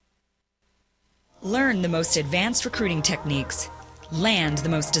Learn the most advanced recruiting techniques. Land the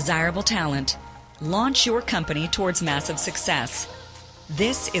most desirable talent. Launch your company towards massive success.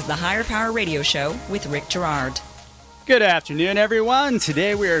 This is the Higher Power Radio Show with Rick Girard. Good afternoon, everyone.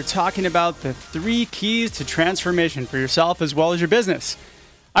 Today we are talking about the 3 keys to transformation for yourself as well as your business.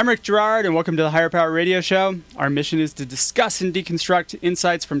 I'm Rick Girard, and welcome to the Higher Power Radio Show. Our mission is to discuss and deconstruct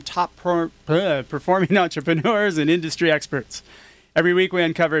insights from top performing entrepreneurs and industry experts. Every week we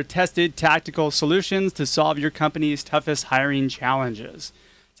uncover tested tactical solutions to solve your company's toughest hiring challenges.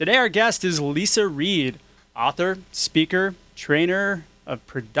 Today our guest is Lisa Reed, author, speaker, trainer of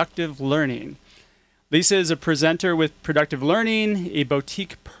Productive Learning. Lisa is a presenter with Productive Learning, a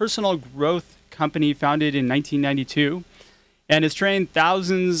boutique personal growth company founded in 1992, and has trained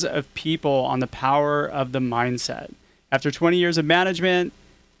thousands of people on the power of the mindset. After 20 years of management,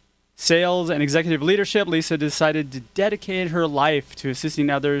 sales, and executive leadership, Lisa decided to dedicate her life to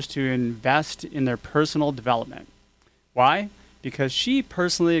assisting others to invest in their personal development. Why? Because she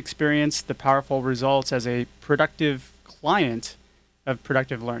personally experienced the powerful results as a productive client of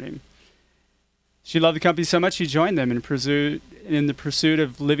Productive Learning. She loved the company so much she joined them in the pursuit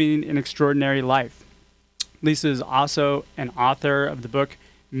of living an extraordinary life. Lisa is also an author of the book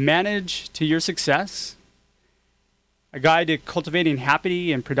Manage to Your Success, a guide to cultivating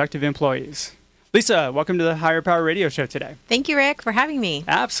happy and productive employees. Lisa, welcome to the Higher Power Radio Show today. Thank you, Rick, for having me.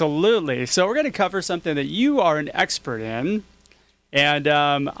 Absolutely. So we're going to cover something that you are an expert in, and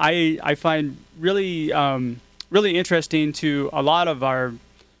I find really interesting to a lot of our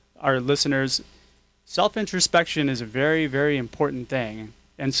listeners. Self-introspection is a very, very important thing.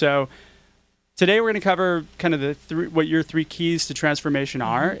 And so today we're going to cover kind of what your 3 keys to transformation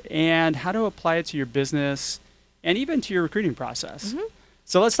are and how to apply it to your business and even to your recruiting process. Mm-hmm.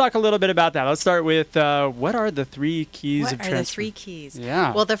 So let's talk a little bit about that. Let's start with what are the 3 keys of transformation? What are the 3 keys?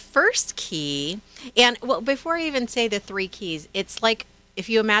 Yeah. Well, the first key, before I even say the 3 keys, it's like if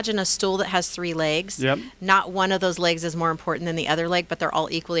you imagine a stool that has 3 legs, not one of those legs is more important than the other leg, but they're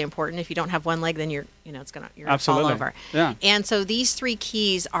all equally important. If you don't have one leg, then you're gonna fall over. Yeah. And so these 3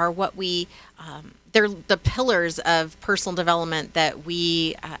 keys are what we they're the pillars of personal development that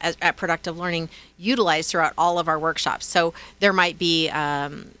we at Productive Learning utilize throughout all of our workshops. So there might be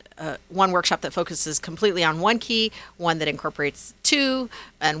one workshop that focuses completely on 1 key, one that incorporates 2,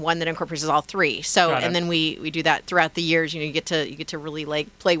 and one that incorporates all 3. So, and then we do that throughout the years. You get to really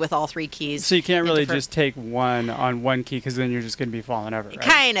like play with all 3 keys. So you can't really just take one on 1 key because then you're just going to be falling over, right?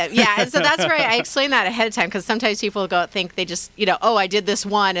 Kind of, yeah. And so that's where I explain that ahead of time because sometimes people think they just I did this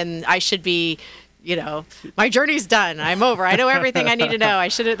one and I should be. My journey's done. I'm over. I know everything I need to know.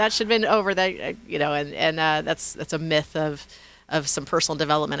 That should have been over. That that's a myth of some personal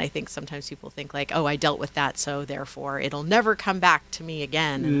development. I think sometimes people think like, oh, I dealt with that, so therefore it'll never come back to me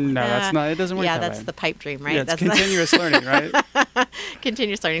again. And no, that's not. It doesn't work. Yeah, that that's way. the pipe dream, right? Yeah, it's continuous learning, right?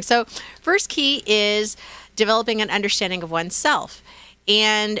 Continuous learning. So, first key is developing an understanding of oneself,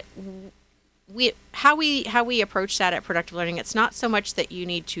 and how we approach that at Productive Learning, it's not so much that you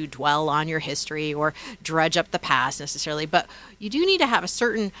need to dwell on your history or drudge up the past necessarily, but you do need to have a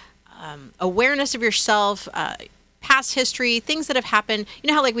certain awareness of yourself, past history, things that have happened. You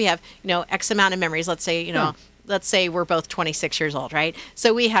know how like we have, X amount of memories. Let's say, let's say we're both 26 years old, right?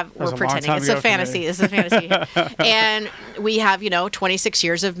 So we're pretending it's a fantasy. It's a fantasy. And we have, 26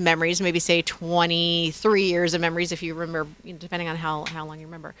 years of memories, maybe say 23 years of memories if you remember, depending on how long you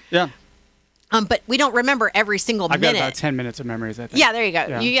remember. Yeah. But we don't remember every single minute. I've got about 10 minutes of memories, I think. Yeah, there you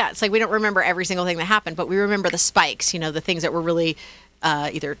go. Yeah. It's like we don't remember every single thing that happened, but we remember the spikes, the things that were really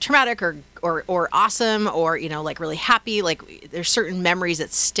either traumatic or awesome or, like really happy. Like there's certain memories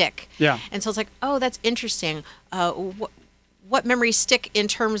that stick. Yeah. And so it's like, oh, that's interesting. What memories stick in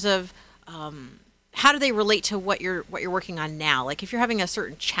terms of how do they relate to what you're working on now? Like if you're having a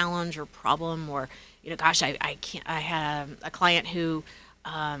certain challenge or problem or, I have a client who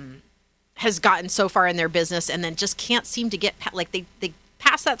has gotten so far in their business and then just can't seem to get they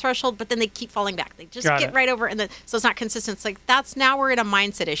pass that threshold, but then they keep falling back. They just get right over, so it's not consistent. It's like now we're in a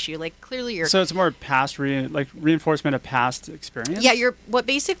mindset issue. Like clearly so it's more past reinforcement of past experience. Yeah, we're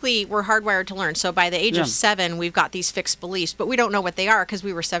hardwired to learn. So by the age of 7, we've got these fixed beliefs, but we don't know what they are because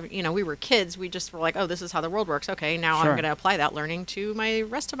we were 7. We were kids. We just were like, oh, this is how the world works. Okay, now I'm going to apply that learning to my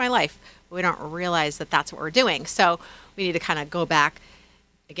rest of my life. But we don't realize that that's what we're doing. So we need to kind of go back.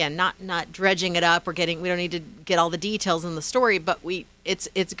 Again, not dredging it up or we don't need to get all the details in the story, but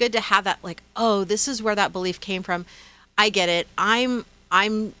it's good to have that like, oh, this is where that belief came from. I get it. I'm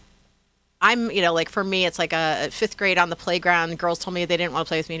I'm, like for me, it's like a fifth grade on the playground. Girls told me they didn't want to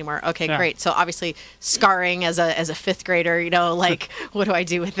play with me anymore. Okay, great. So obviously scarring as a fifth grader, like what do I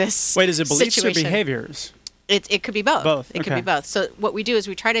do with this? Wait, is it beliefs situation? or behaviors? It could be both. Both. It could be both. So what we do is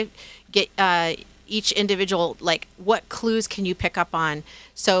we try to get each individual, like what clues can you pick up on?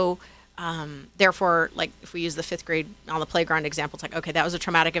 So therefore, like if we use the fifth grade on the playground example, it's like, okay, that was a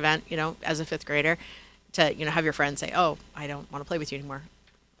traumatic event, as a fifth grader, to, have your friend say, oh, I don't want to play with you anymore.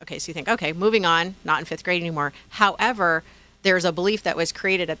 Okay, so you think, okay, moving on, not in fifth grade anymore. However, there's a belief that was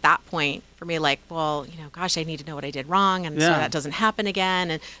created at that point for me, like, well, gosh, I need to know what I did wrong, and so that doesn't happen again.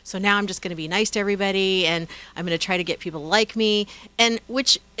 And so now I'm just going to be nice to everybody, and I'm going to try to get people to like me, and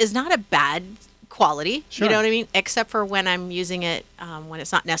which is not a bad quality, Sure. You know what I mean? Except for when I'm using it when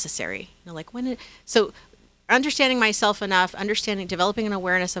it's not necessary. So understanding myself enough, developing an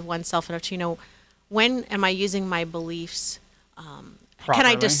awareness of oneself enough to when am I using my beliefs. Can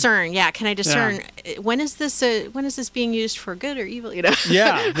I discern? Yeah. Can I discern when is this being used for good or evil?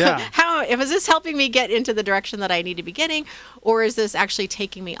 Yeah. Is this helping me get into the direction that I need to be getting, or is this actually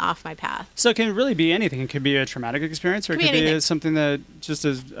taking me off my path? So it can really be anything. It could be a traumatic experience, or it could be something that just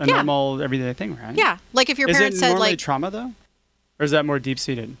is a normal everyday thing, right? Yeah. Like if your parents said, is it normally trauma though, or is that more deep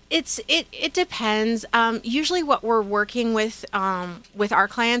seated? It depends. Usually, what we're working with our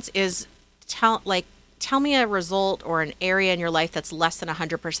clients is tell me a result or an area in your life that's less than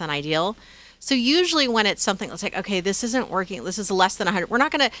 100% ideal. So usually when it's something that's like, okay, this isn't working, this is less than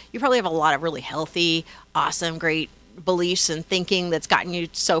 100, you probably have a lot of really healthy, awesome, great beliefs and thinking that's gotten you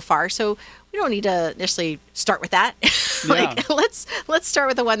so far. So we don't need to necessarily start with that. Let's start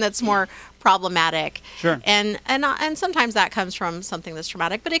with the one that's more problematic. Sure. And sometimes that comes from something that's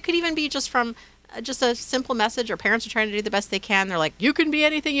traumatic, but it could even be just from just a simple message, or parents are trying to do the best they can. They're like, you can be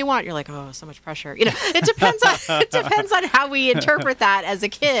anything you want. You're like, oh, so much pressure. It depends on how we interpret that as a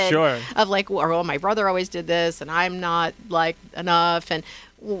kid. Sure. Of like, oh, my brother always did this, and I'm not like enough. And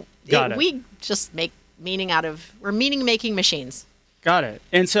we just make meaning we're meaning making machines. Got it.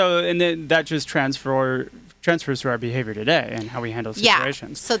 And then that just transfers to our behavior today and how we handle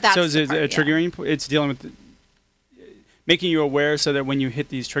situations. So that's is it a triggering? It's dealing with making you aware so that when you hit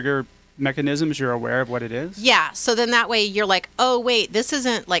these trigger mechanisms, you're aware of what it is? Yeah. So then that way you're like, oh, wait, this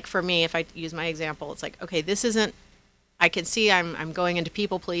isn't like, for me, if I use my example, it's like, okay, this isn't, I can see I'm going into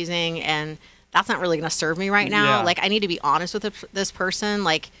people pleasing, and that's not really going to serve me right now. Yeah. Like, I need to be honest with this person.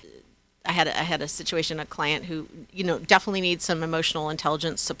 Like, I had a situation, a client who, definitely needs some emotional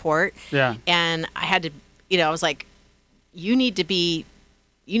intelligence support. Yeah. And I had to, I was like, you need to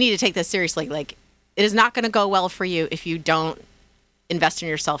take this seriously. Like, it is not going to go well for you if you don't invest in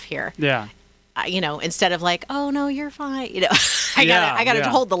yourself here. Yeah. Instead of like, oh no, you're fine. I gotta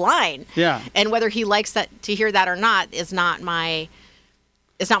hold the line. Yeah. And whether he likes that to hear that or not is not my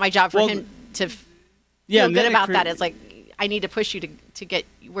job for him to feel good about that. It's like, I need to push you to get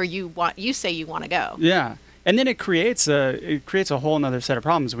where you say you want to go. Yeah. And then it creates a whole nother set of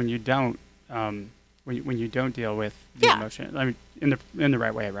problems when you don't when you don't deal with the emotion. I mean, in the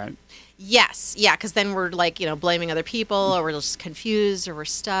right way, right? Yes. Yeah. Because then we're like, blaming other people, or we're just confused, or we're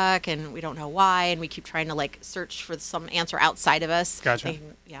stuck and we don't know why. And we keep trying to like search for some answer outside of us. Gotcha.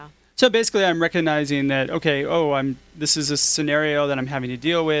 Yeah. So basically I'm recognizing that, okay, this is a scenario that I'm having to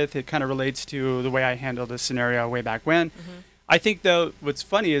deal with. It kind of relates to the way I handled this scenario way back when. Mm-hmm. I think though, what's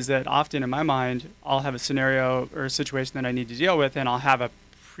funny is that often in my mind, I'll have a scenario or a situation that I need to deal with, and I'll have a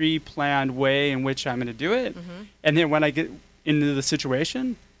pre-planned way in which I'm going to do it. Mm-hmm. And then when I get into the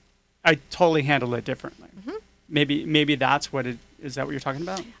situation, I totally handle it differently. Mm-hmm. Maybe that's what it is. That what you're talking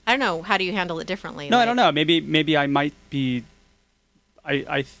about? I don't know. How do you handle it differently? No, I don't know. Maybe I might be.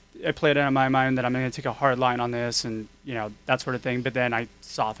 I played it in my mind that I'm going to take a hard line on this, and that sort of thing. But then I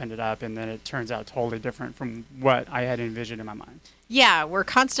softened it up, and then it turns out totally different from what I had envisioned in my mind. Yeah, we're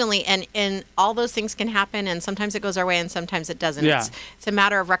constantly, and all those things can happen, and sometimes it goes our way, and sometimes it doesn't. Yeah. It's a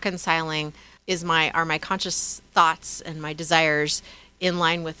matter of reconciling. Are my conscious thoughts and my desires in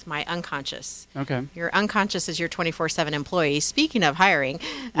line with my unconscious? Okay. Your unconscious is your 24/7 employee. Speaking of hiring,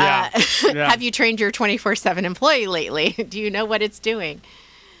 have you trained your 24/7 employee lately? Do you know what it's doing?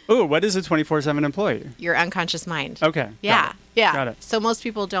 Oh, what is a 24/7 employee? Your unconscious mind. Okay. Yeah. Got it. So most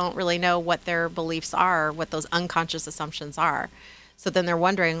people don't really know what their beliefs are, what those unconscious assumptions are. So then they're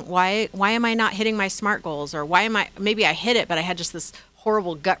wondering, why am I not hitting my SMART goals? Or maybe I hit it, but I had just this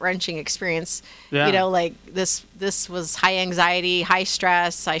horrible gut-wrenching experience. Yeah. Like this was high anxiety, high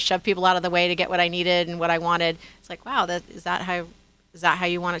stress. I shoved people out of the way to get what I needed and what I wanted. It's like, wow, is that how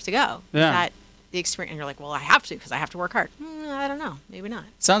you want it to go? Yeah. Is that the experience? And you're like, well, I have to because I have to work hard. I don't know. Maybe not.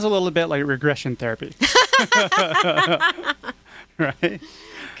 Sounds a little bit like regression therapy. Right?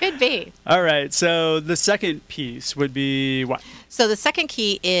 Could be. All right. So the second piece would be what? So the second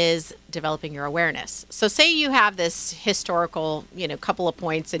key is developing your awareness. So say you have this historical, couple of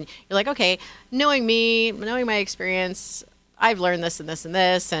points, and you're like, okay, knowing me, knowing my experience, I've learned this and this and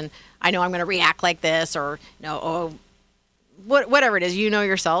this, and I know I'm going to react like this, or whatever it is,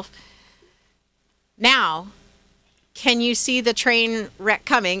 yourself. Now, can you see the train wreck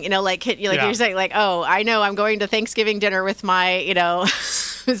coming? You're saying, like, oh, I know I'm going to Thanksgiving dinner with my,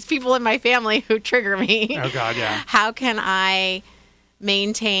 there's people in my family who trigger me. Oh, God, yeah. How can I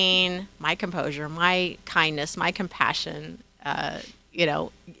maintain my composure, my kindness, my compassion,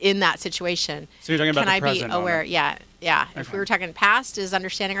 in that situation? So you're talking about can the I present be aware? moment. Yeah. Okay. If we were talking past is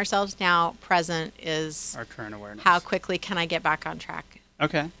understanding ourselves, now present is Our current awareness. how quickly can I get back on track?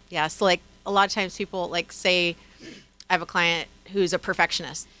 Okay. Yeah. So like a lot of times people say, I have a client who's a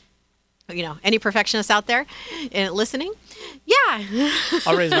perfectionist. Any perfectionists out there listening? Yeah.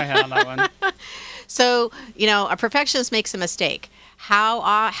 I'll raise my hand on that one. So, a perfectionist makes a mistake.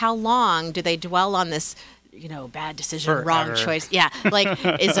 How long do they dwell on this, bad decision, Forever. wrong choice? Yeah.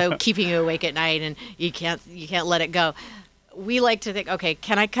 So keeping you awake at night and you can't let it go. We like to think, okay,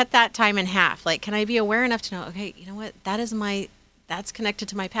 can I cut that time in half? Can I be aware enough to know, okay, you know what? That's connected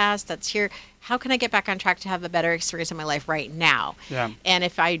to my past. That's here. How can I get back on track to have a better experience in my life right now? Yeah. And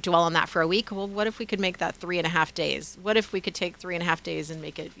if I dwell on that for a week, well, what if we could make that 3.5 days? What if we could take 3.5 days and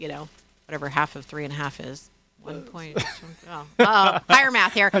make it, whatever half of 3.5 is? 1 point. Higher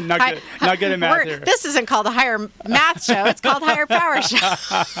math here. Not good at math here. This isn't called a higher math show. It's called Higher Power Show.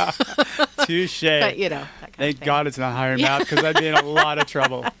 Touche. But, that kind Thank of thing. God it's not higher math, because I'd be in a lot of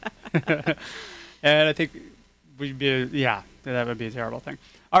trouble. And I think that would be a terrible thing.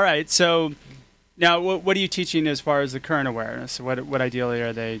 All right. So now what are you teaching as far as the current awareness? What ideally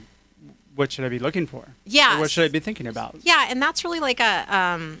are they, what should I be looking for? Yeah. Or what should I be thinking about? Yeah. And that's really like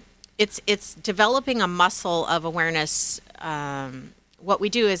it's developing a muscle of awareness. What we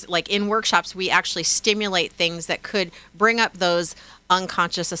do is in workshops, we actually stimulate things that could bring up those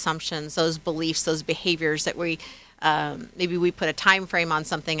unconscious assumptions, those beliefs, those behaviors that we, maybe we put a time frame on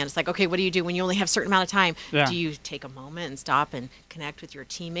something and it's like, okay, what do you do when you only have a certain amount of time? Yeah. Do you take a moment and stop and connect with your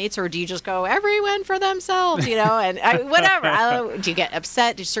teammates, or do you just go everyone for themselves, and whatever? Do you get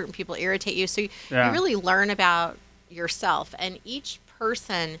upset? Do certain people irritate you? So you really learn about yourself, and each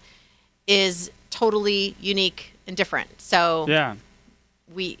person is totally unique and different. So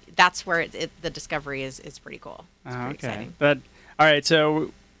that's where the discovery is pretty cool. It's pretty exciting. But all right,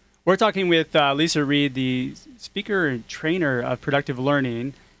 so we're talking with Lisa Reed, the speaker and trainer of Productive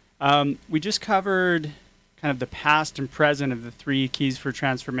Learning. We just covered kind of the past and present of the 3 keys for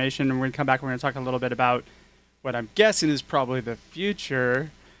transformation, and we're going to come back and we're going to talk a little bit about what I'm guessing is probably the future.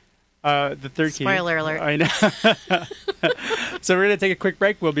 The third key. Spoiler alert. I know. So we're going to take a quick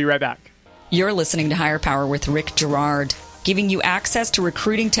break. We'll be right back. You're listening to Higher Power with Rick Girard, giving you access to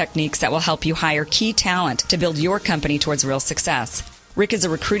recruiting techniques that will help you hire key talent to build your company towards real success. Rick is a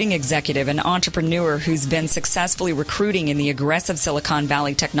recruiting executive and entrepreneur who's been successfully recruiting in the aggressive Silicon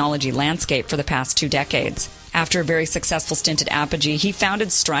Valley technology landscape for the past 2 decades. After a very successful stint at Apogee, he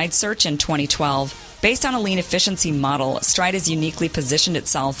founded Stride Search in 2012. Based on a lean efficiency model, Stride has uniquely positioned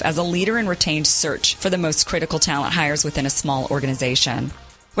itself as a leader in retained search for the most critical talent hires within a small organization.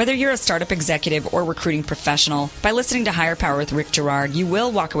 Whether you're a startup executive or recruiting professional, by listening to Higher Power with Rick Girard, you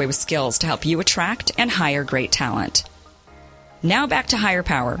will walk away with skills to help you attract and hire great talent. Now back to Higher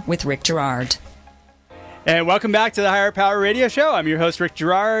Power with Rick Girard. And welcome back to the Higher Power Radio Show. I'm your host, Rick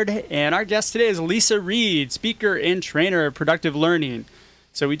Girard, and our guest today is Lisa Reed, speaker and trainer of Productive Learning.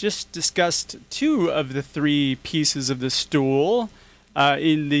 So we just discussed 2 of the 3 pieces of the stool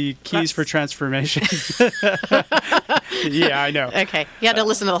in the keys for transformation. Yeah, I know. Okay. You had to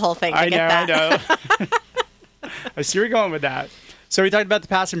listen to the whole thing to get that. I know. I see where you're going with that. So we talked about the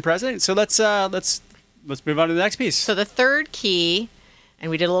past and present. So let's move on to the next piece. So the third key,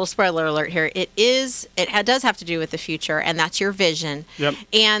 and we did a little spoiler alert here, it does have to do with the future, and that's your vision. Yep.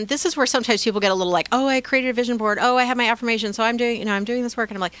 And this is where sometimes people get a little like, oh, I created a vision board. Oh, I have my affirmation. So I'm doing this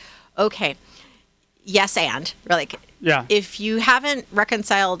work. And I'm like, okay, yes, and if you haven't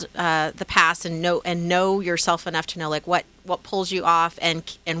reconciled the past and know yourself enough to know what pulls you off and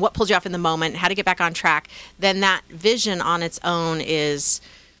what pulls you off in the moment, how to get back on track, then that vision on its own is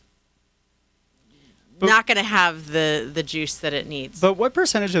not going to have the juice that it needs. But what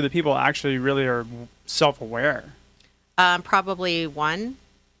percentage of the people actually really are self-aware? Probably 1%.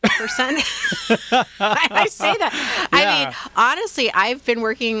 I say that. Yeah. I mean, honestly, I've been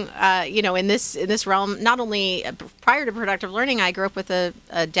working, in this realm. Not only prior to productive learning, I grew up with a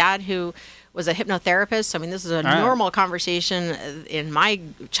dad who was a hypnotherapist. So, I mean, this is a normal conversation in my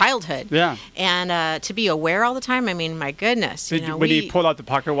childhood. Yeah. And to be aware all the time, I mean, my goodness. When he pulled out the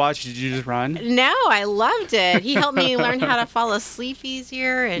pocket watch, did you just run? No, I loved it. He helped me learn how to fall asleep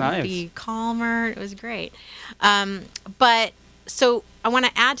easier and be calmer. It was great. But so I want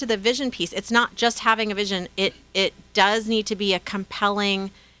to add to the vision piece. It's not just having a vision. It does need to be a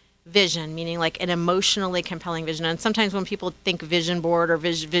compelling vision, meaning like an emotionally compelling vision. And sometimes when people think vision board or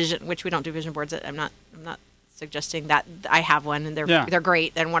vision, which we don't do vision boards, I'm not suggesting that. I have one and they're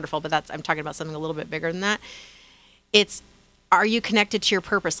great and wonderful, but I'm talking about something a little bit bigger than that. Are you connected to your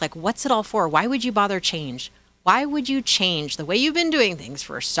purpose? Like, what's it all for? Why would you bother change? Why would you change the way you've been doing things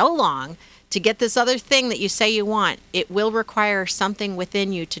for so long to get this other thing that you say you want? It will require something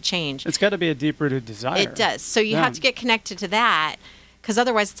within you to change. It's got to be a deep-rooted desire. It does. So you have to get connected to that, because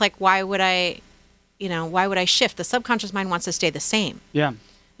otherwise it's like, why would I shift? The subconscious mind wants to stay the same. Yeah.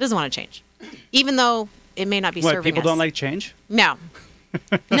 It doesn't want to change, even though it may not be serving us. People don't like change? No.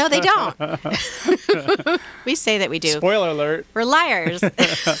 No, they don't. We say that we do. Spoiler alert. We're liars.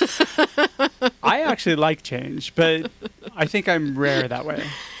 I actually like change, but I think I'm rare that way.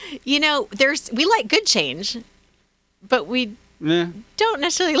 We like good change, but we don't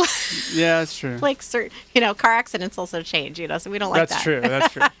necessarily Yeah, that's true. like certain, car accidents also change, so we don't like That's that. true.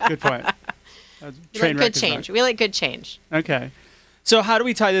 That's true. Good point. We like good change. We like good change. Okay. So how do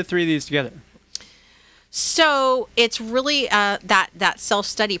we tie the three of these together? So it's really that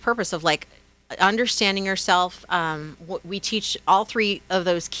self-study purpose of like understanding yourself. We teach all three of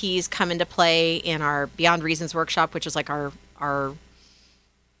those keys come into play in our Beyond Reasons workshop, which is like our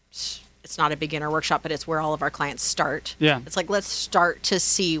it's not a beginner workshop, but it's where all of our clients start. Yeah. It's like, let's start to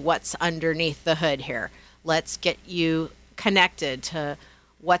see what's underneath the hood here. Let's get you connected to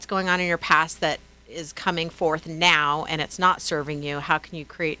what's going on in your past that is coming forth now and it's not serving you. How can you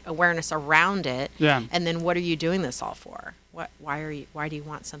create awareness around it? Yeah. And then what are you doing this all for? Why do you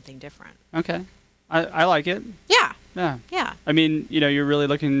want something different? Okay. I like it. Yeah. Yeah. Yeah. I mean, you're really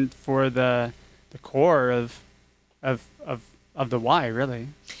looking for the core of the why, really.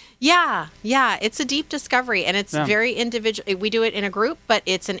 Yeah. It's a deep discovery, and it's very individual. We do it in a group, but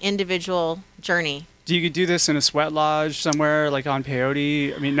it's an individual journey. Do you do this in a sweat lodge somewhere, like on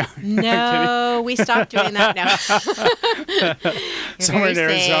peyote? I mean, no. No, we stopped doing that now. Somewhere in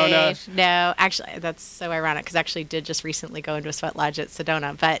Arizona. No, actually, that's so ironic because I actually did just recently go into a sweat lodge at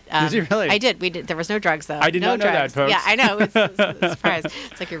Sedona. But did you really? I did. We did. There was no drugs though. I did not know drugs. that, folks. Yeah, I know. It's a surprise.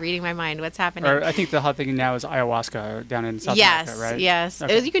 It's like you're reading my mind. What's happening? Or I think the hot thing now is ayahuasca down in South America, right? Yes.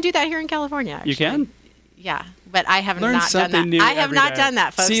 Okay. You can do that here in California. Actually. You can? Yeah, but I have Learn not done that. New I have every not day. done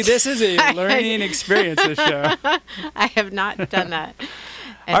that, folks. See, this is a learning experience, this show. I have not done that.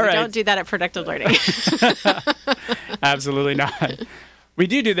 And All we right. don't do that at Productive Learning. Absolutely not. We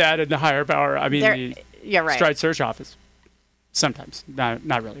do that in the higher power. I mean, you're right. Stride Search Office. Sometimes.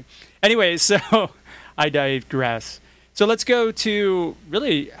 Not really. Anyway, so I digress. So let's go to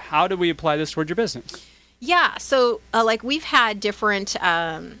really, how do we apply this towards your business? Yeah. So we've had different,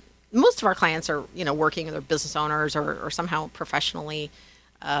 most of our clients are, working, they're business owners or somehow professionally,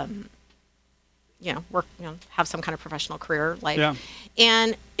 work, have some kind of professional career life. Yeah.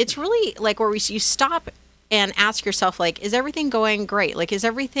 And it's really like where you stop and ask yourself, like, is everything going great? Like, is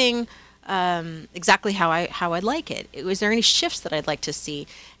everything exactly how I'd like it? Was there any shifts that I'd like to see?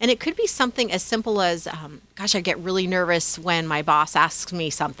 And it could be something as simple as, I get really nervous when my boss asks me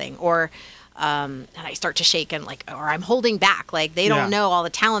something, or and I start to shake and or I'm holding back. Like they don't know all the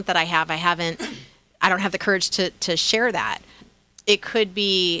talent that I have. I don't have the courage to share that. It could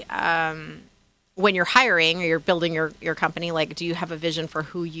be when you're hiring or you're building your company, do you have a vision for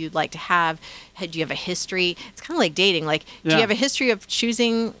who you'd like to have? Do you have a history? It's kind of like dating. Do you have a history of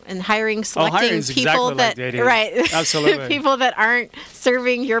choosing and selecting people exactly that, like dating. right? Absolutely. People that aren't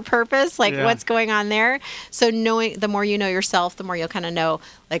serving your purpose, what's going on there. So the more you know yourself, the more you'll kind of know,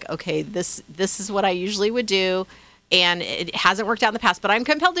 okay, this is what I usually would do. And it hasn't worked out in the past, but I'm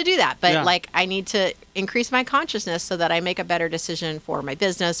compelled to do that. But I need to increase my consciousness so that I make a better decision for my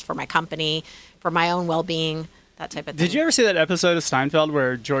business, for my company, for my own well-being, that type of thing. Did you ever see that episode of Seinfeld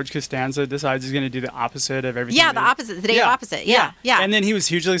where George Costanza decides he's going to do the opposite of everything? Yeah, the opposite, the day opposite. Yeah. And then he was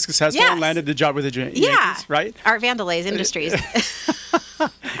hugely successful and landed the job with the Yankees, right? Art Vandalays Industries.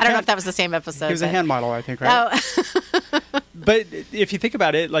 I don't know if that was the same episode. He was a hand model, I think, right? Oh. But if you think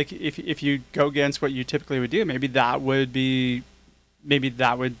about it, if you go against what you typically would do, maybe that would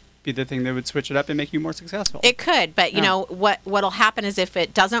be the thing that would switch it up and make you more successful. It could, but you know what'll happen is if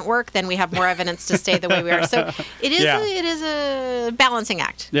it doesn't work, then we have more evidence to stay the way we are. So it is a balancing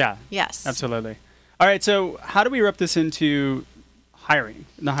act. Yeah. Yes. Absolutely. All right. So how do we wrap this into hiring,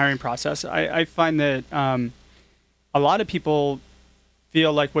 the hiring process? I find that a lot of people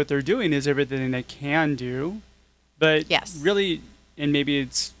feel like what they're doing is everything they can do, but really, and maybe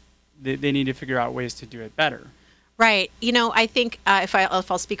it's they need to figure out ways to do it better. Right. You know, I think if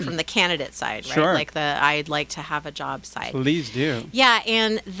I'll speak from the candidate side, right? Sure. Like I'd like to have a job side. Please do. Yeah,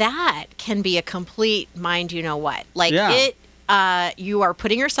 and that can be a complete mind you know what. Like you are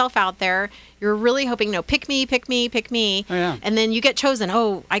putting yourself out there. You're really hoping, no, pick me. Oh, yeah. And then you get chosen.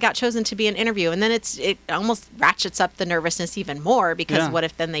 Oh, I got chosen to be an interview. And then it almost ratchets up the nervousness even more because what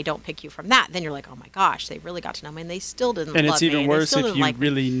if then they don't pick you from that? Then you're like, oh my gosh, they really got to know me and they still didn't love me. And it's even worse if you like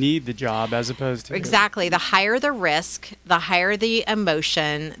really need the job as opposed to... Exactly. The higher the risk, the higher the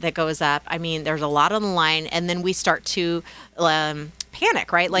emotion that goes up. I mean, there's a lot on the line. And then we start to...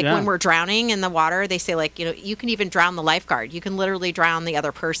 panic, right? Like when we're drowning in the water, they say like, you know, you can even drown the lifeguard. You can literally drown the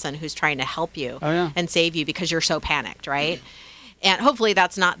other person who's trying to help you and save you because you're so panicked, right? And hopefully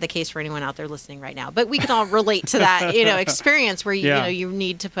that's not the case for anyone out there listening right now. But we can all relate to that, you know, experience where you know you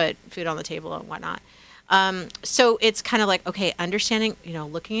need to put food on the table and whatnot. So it's kind of like, okay, understanding, you know,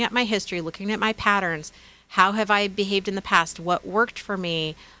 looking at my history, looking at my patterns. How have I behaved in the past? What worked for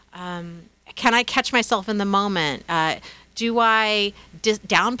me? Can I catch myself in the moment? Do I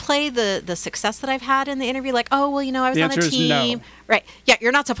downplay the success that I've had in the interview? Like, oh, well, you know, I was on a team. Is no. Right. Yeah,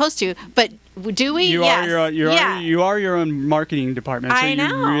 you're not supposed to. But do we? You are your own marketing department, so I know.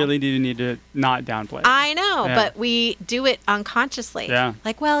 You really do need to not downplay it. I know, but we do it unconsciously. Yeah.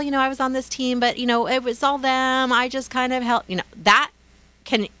 Like, well, you know, I was on this team, but, you know, it was all them. I just kind of helped. You know, that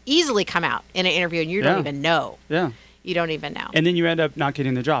can easily come out in an interview, and you don't even know. Yeah. You don't even know. And then you end up not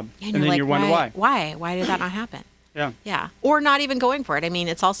getting the job. And then like, you wonder why. Why did that not happen? Yeah. Yeah. Or not even going for it. I mean,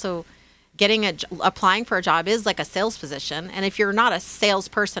 it's also applying for a job is like a sales position. And if you're not a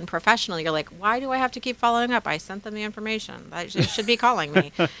salesperson professionally, you're like, why do I have to keep following up? I sent them the information. They should be calling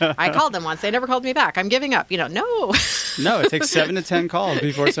me. I called them once. They never called me back. I'm giving up. You know, no. No, it takes 7 to 10 calls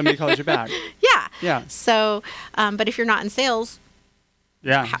before somebody calls you back. Yeah. Yeah. So, but if you're not in sales.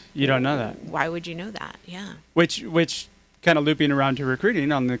 Yeah. You don't know that. Why would you know that? Yeah. Which kind of looping around to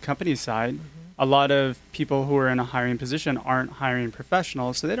recruiting on the company side, a lot of people who are in a hiring position aren't hiring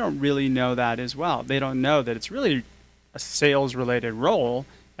professionals, so they don't really know that as well. They don't know that it's really a sales-related role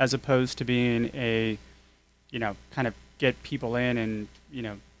as opposed to being a, you know, kind of get people in and, you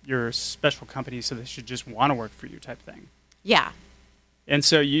know, you're a special company, so they should just want to work for you type thing. Yeah. And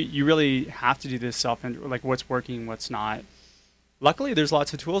so you really have to do this like what's working, what's not. Luckily, there's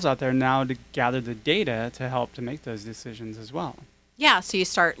lots of tools out there now to gather the data to help to make those decisions as well. Yeah, so you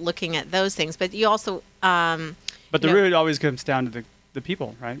start looking at those things, but you also. But the root always comes down to the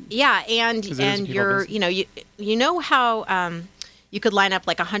people, right? Yeah, and you're you know how you could line up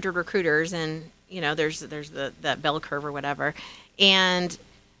like 100 recruiters, and you know there's that bell curve or whatever, and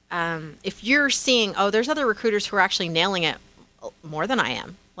if you're seeing there's other recruiters who are actually nailing it more than I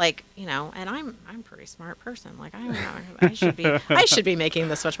am. Like, you know, and I'm a pretty smart person. Like I should be making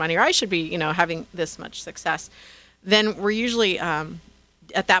this much money, or I should be, you know, having this much success. Then we're usually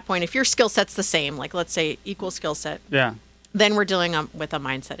at that point, if your skill set's the same, like let's say equal skill set, then we're dealing with a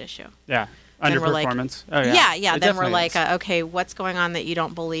mindset issue. Yeah, underperformance. Yeah. Then we're like, okay, what's going on that you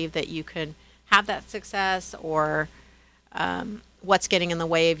don't believe that you could have that success, or what's getting in the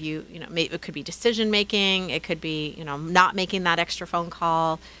way of you? You know, it could be decision making. It could be, you know, not making that extra phone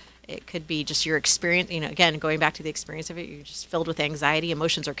call. It could be just your experience. You know, again, going back to the experience of it, you're just filled with anxiety.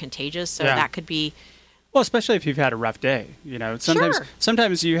 Emotions are contagious, so that could be. Well, especially if you've had a rough day, you know.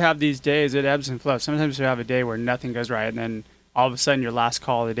 Sometimes you have these days, it ebbs and flows. Sometimes you have a day where nothing goes right, and then all of a sudden your last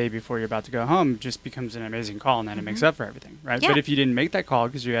call the day before you're about to go home just becomes an amazing call, and then it makes up for everything, right? Yeah. But if you didn't make that call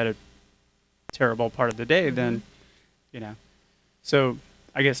because you had a terrible part of the day, then, you know. So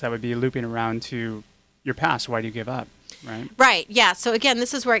I guess that would be looping around to your past. Why do you give up, right? Right, yeah. So again,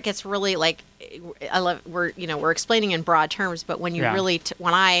 this is where it gets really like, we're explaining in broad terms, but when you really,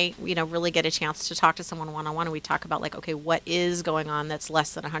 when I, you know, really get a chance to talk to someone one-on-one and we talk about like, okay, what is going on that's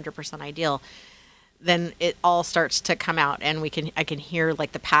less than 100% ideal, then it all starts to come out, and I can hear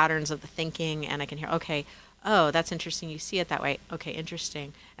like the patterns of the thinking, and I can hear, okay, oh, that's interesting. You see it that way. Okay,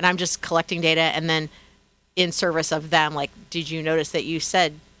 interesting. And I'm just collecting data, and then in service of them, like, did you notice that you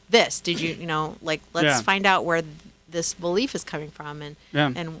said this? Did you, you know, like, let's find out where this belief is coming from,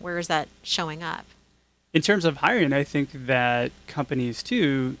 and where is that showing up? In terms of hiring, I think that companies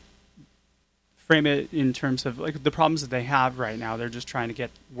too, frame it in terms of like the problems that they have right now. They're just trying to get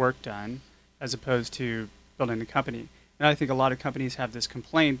work done as opposed to building the company. And I think a lot of companies have this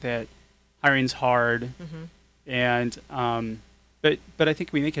complaint that hiring's hard, and but I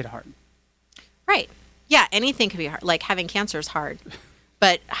think we make it hard. Right. Yeah, anything can be hard. Like having cancer is hard,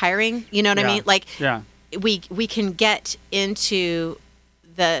 but hiring, you know what I mean? Like we can get into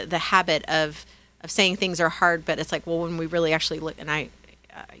the habit of saying things are hard, but it's like, well, when we really actually look, and I,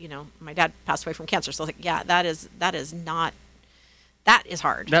 my dad passed away from cancer, so I was like, yeah, that is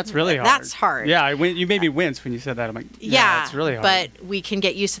hard. That's really hard. That's hard. Yeah, you made me wince when you said that. I'm like, yeah, it's really hard. But we can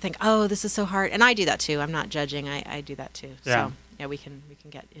get used to think, oh, this is so hard, and I do that too. I'm not judging. I do that too. Yeah. So yeah, we can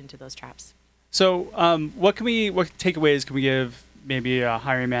get into those traps. So what takeaways can we give maybe a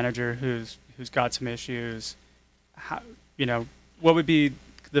hiring manager who's got some issues? How, what would be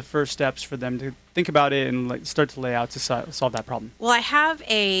the first steps for them to think about it and start to lay out to solve that problem? Well, I have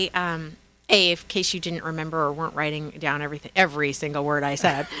in case you didn't remember or weren't writing down every single word I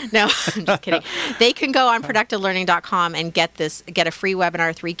said. No, I'm just kidding. They can go on productivelearning.com and get a free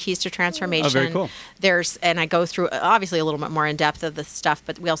webinar, 3 Keys to Transformation. Oh, very cool. And I go through obviously a little bit more in depth of the stuff,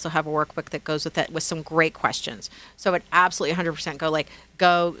 but we also have a workbook that goes with it with some great questions. So it absolutely 100%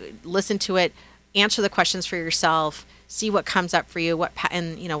 go listen to it, answer the questions for yourself, see what comes up for you,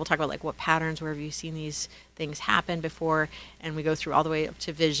 and we'll talk about what patterns, where have you seen these things happen before, and we go through all the way up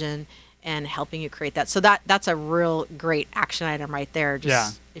to vision and helping you create that. So that's a real great action item right there.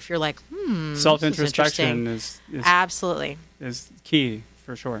 Just if you're like, self-introspection is absolutely is key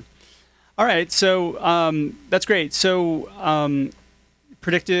for sure. All right, so that's great. So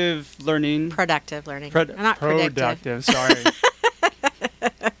productive learning. Not productive. Sorry.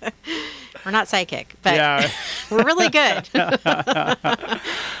 We're not psychic, but we're really good.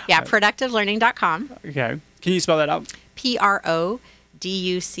 Productivelearning.com. Okay. Can you spell that out? PRODUCTIVE.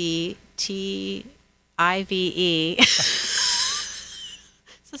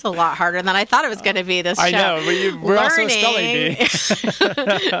 This is a lot harder than I thought it was going to be, this show. I know, but we're also spelling bee.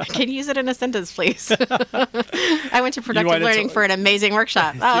 Can you use it in a sentence, please? I went to Productive Learning for an amazing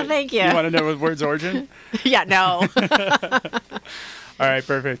workshop. Oh, thank you. You want to know the word's origin? Yeah, no. All right,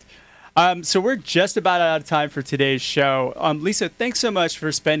 perfect. So we're just about out of time for today's show. Lisa, thanks so much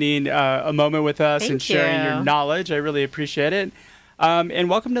for spending a moment with us and sharing your knowledge. I really appreciate it. And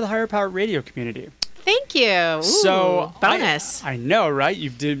welcome to the Higher Power Radio community. Thank you. Ooh, so bonus. I know, right?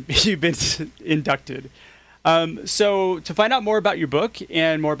 You've been inducted. So to find out more about your book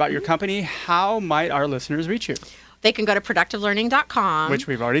and more about your company, how might our listeners reach you? They can go to productivelearning.com. Which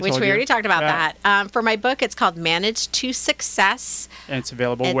we've already told you. Which we already talked about that. For my book, it's called Manage to Success. And it's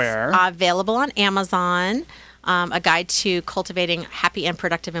available where? Available on Amazon. A guide to cultivating happy and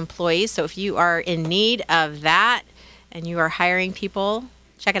productive employees. So if you are in need of that and you are hiring people,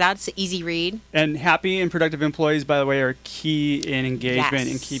 check it out. It's an easy read. And happy and productive employees, by the way, are key in engagement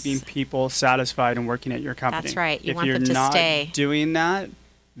and keeping people satisfied and working at your company. That's right. You want them to stay. If you're not doing that,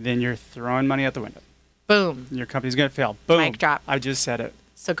 then you're throwing money out the window. Boom. Your company's going to fail. Boom. Mic drop. I just said it.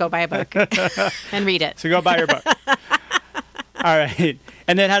 So go buy a book and read it. So go buy your book. All right.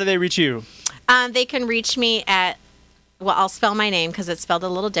 And then how do they reach you? They can reach me at, I'll spell my name because it's spelled a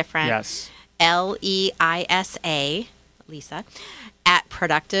little different. Yes. LEISA, Lisa, at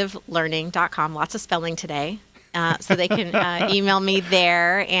productivelearning.com. Lots of spelling today. So they can email me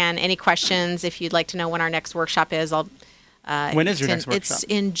there, and any questions, if you'd like to know when our next workshop is, when is your next workshop? It's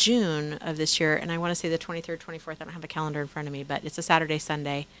in June of this year, and I want to say the 23rd, 24th. I don't have a calendar in front of me, but it's a Saturday,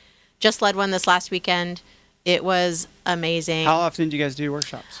 Sunday. Just led one this last weekend. It was amazing. How often do you guys do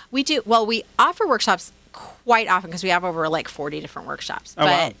workshops? We do. Well, we offer workshops quite often because we have over 40 different workshops. Oh,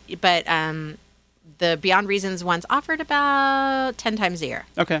 wow. But the Beyond Reasons one's offered about 10 times a year.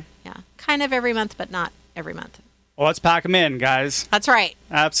 Okay. Yeah. Kind of every month, but not every month. Well, let's pack them in, guys. That's right.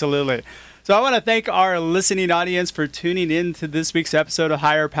 Absolutely. So I want to thank our listening audience for tuning in to this week's episode of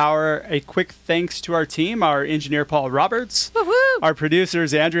Higher Power. A quick thanks to our team, our engineer, Paul Roberts. Woohoo! Our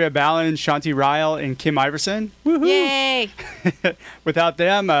producers, Andrea Ballin, Shanti Ryle, and Kim Iverson. Woohoo! Yay! Without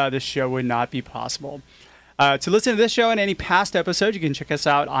them, this show would not be possible. To listen to this show and any past episodes, you can check us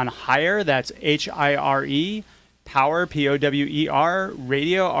out on Hire, that's HIRE, Power, POWER,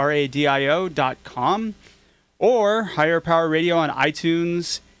 radio, RADIO.com, or Higher Power Radio on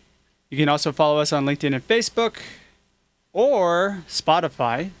iTunes. You can also follow us on LinkedIn and Facebook, or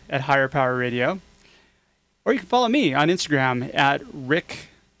Spotify at Higher Power Radio. Or you can follow me on Instagram at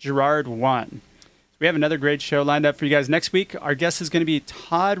RickGerard1. We have another great show lined up for you guys next week. Our guest is going to be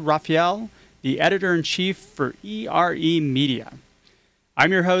Todd Raphael, the editor-in-chief for ERE Media.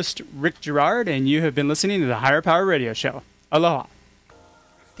 I'm your host, Rick Gerard, and you have been listening to the Higher Power Radio Show. Aloha.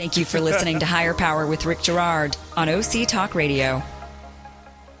 Thank you for listening to Higher Power with Rick Girard on OC Talk Radio.